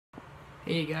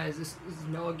Hey guys, this is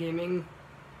Noah Gaming,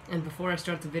 and before I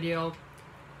start the video,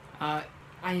 I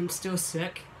am still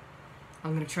sick.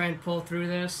 I'm gonna try and pull through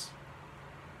this,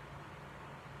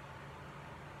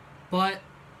 but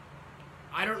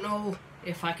I don't know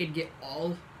if I could get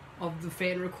all of the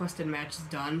fan requested matches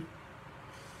done,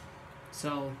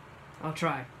 so I'll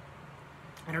try.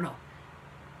 I don't know,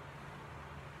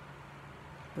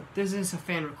 but this is a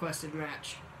fan requested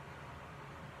match.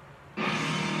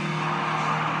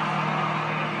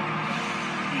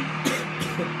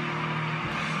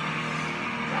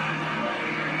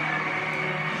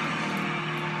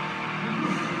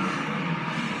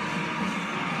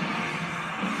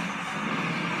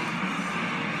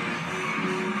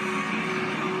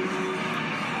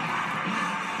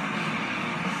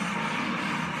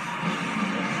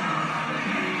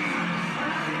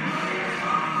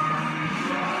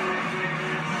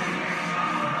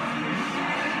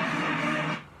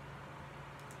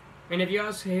 And if you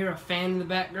also hear a fan in the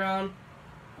background,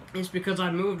 it's because I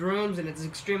moved rooms and it's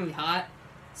extremely hot.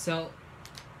 So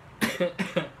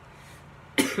I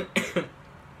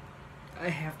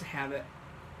have to have it.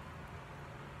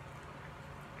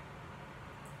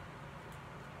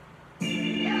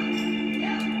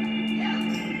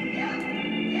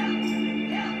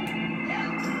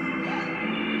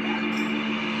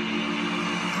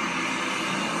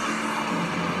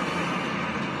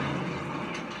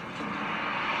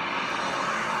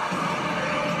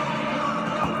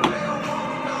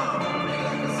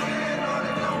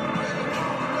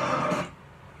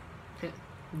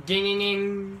 Ding ding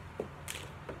ding.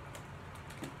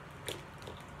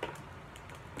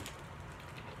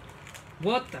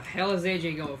 What the hell is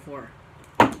AJ going for?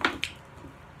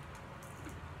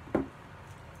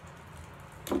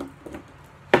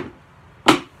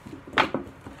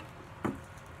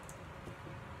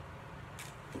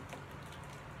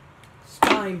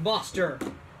 Spine Buster.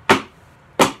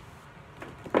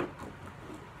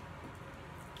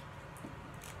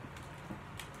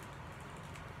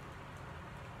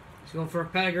 He's going for a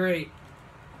pedigree.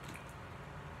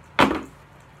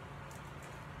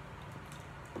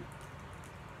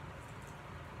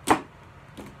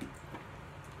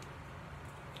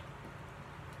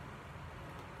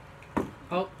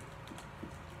 Oh.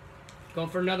 Going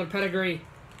for another pedigree.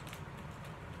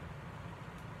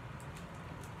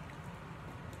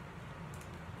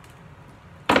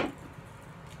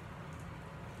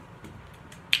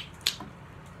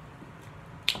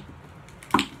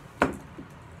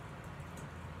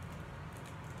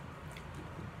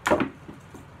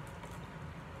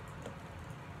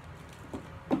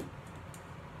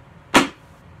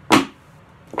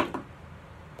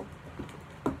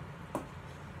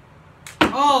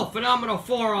 Oh, phenomenal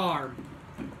forearm.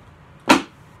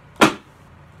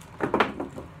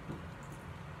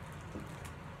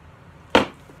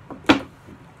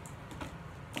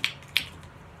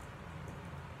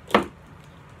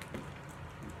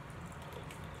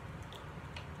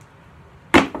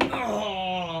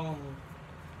 Oh,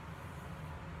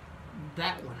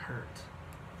 that one hurt.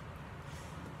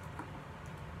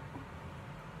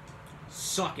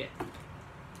 Suck it.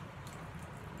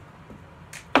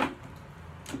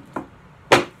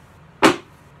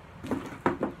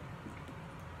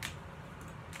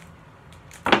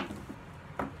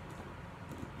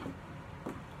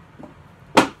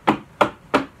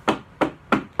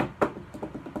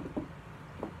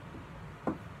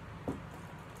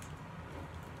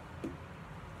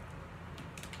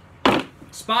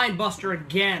 Spine Buster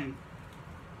again.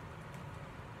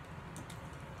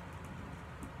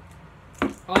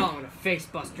 Oh, and a face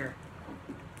buster.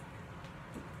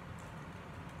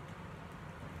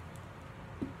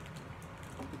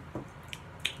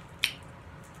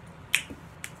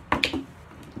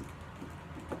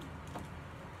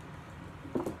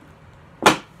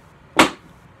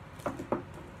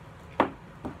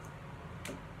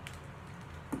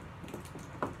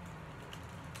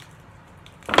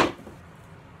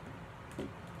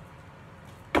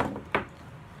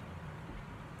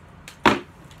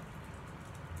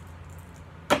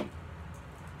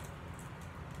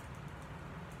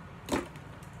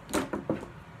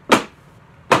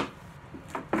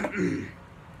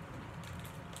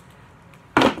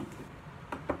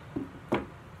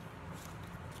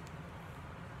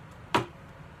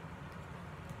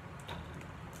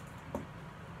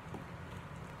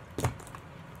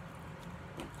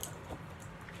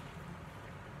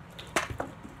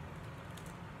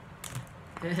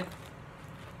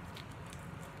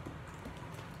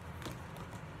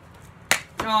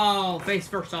 Oh, face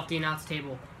first off the announce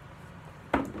table.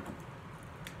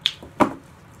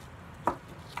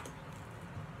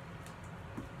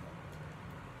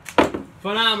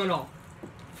 Phenomenal.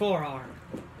 Forearm.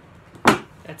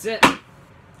 That's it.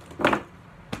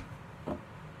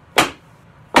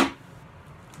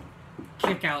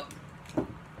 Kick out.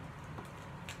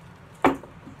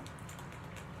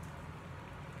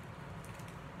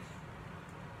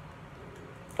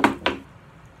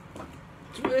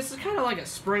 This is kind of like a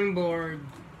springboard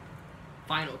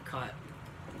final cut.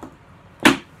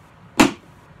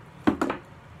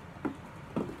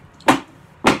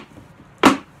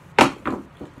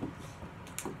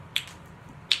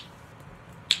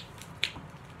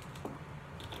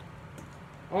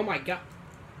 Oh my god.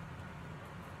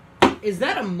 Is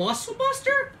that a muscle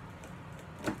buster?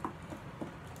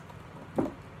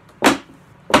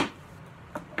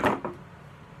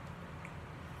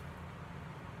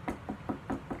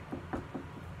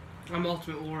 I'm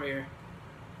Ultimate Warrior.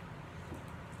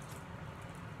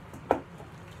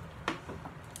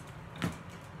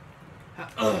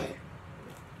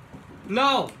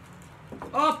 No!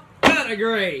 Up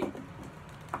pedigree!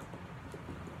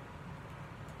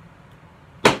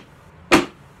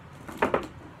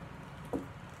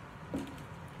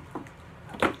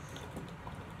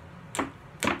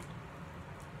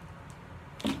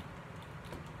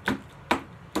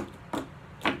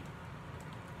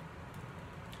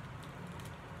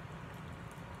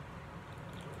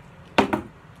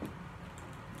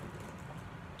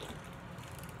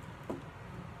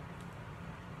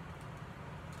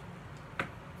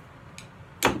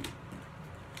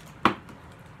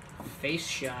 Face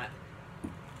shot.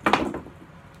 Let's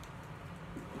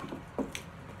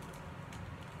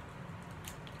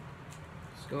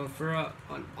go for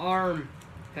an arm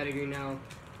pedigree now.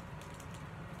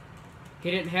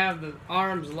 He didn't have the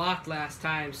arms locked last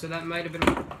time, so that might have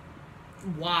been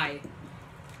why.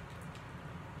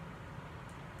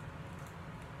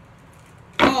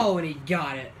 Oh, and he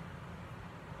got it.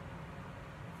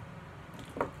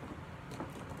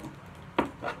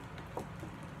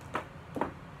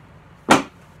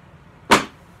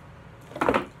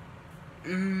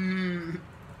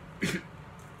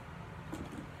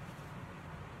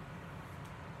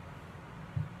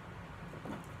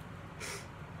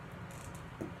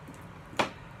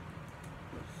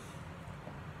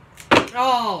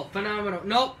 Oh, phenomenal.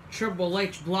 Nope. Triple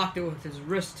H blocked it with his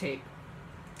wrist tape.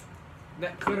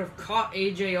 That could have caught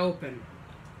AJ open.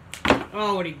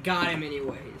 Oh, and he got him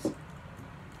anyways.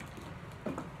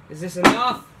 Is this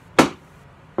enough?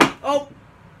 Oh!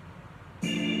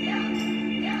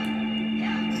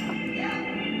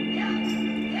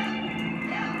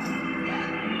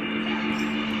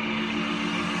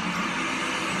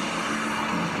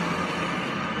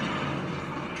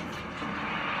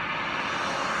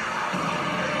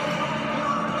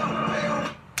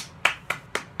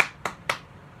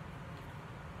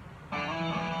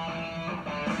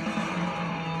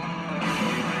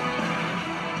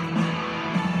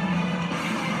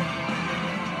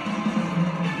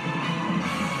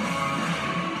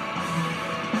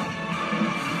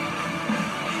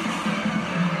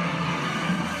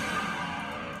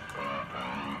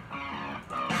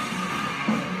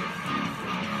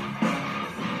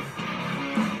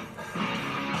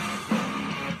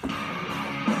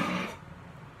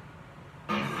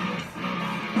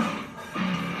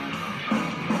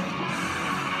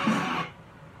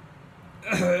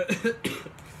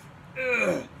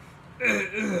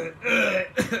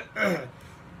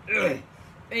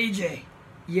 AJ,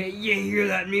 you hear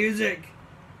that music?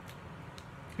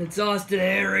 It's Austin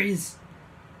Aries.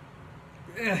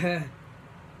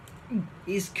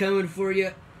 He's coming for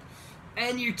you.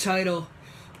 And your title.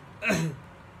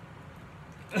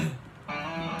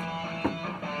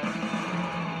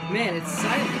 Man, it's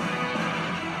silent.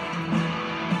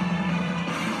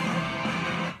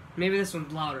 Maybe this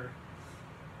one's louder.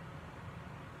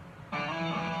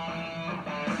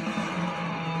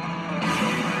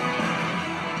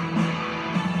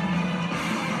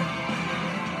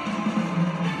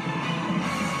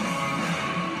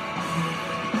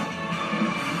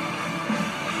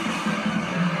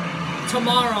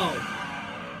 Tomorrow.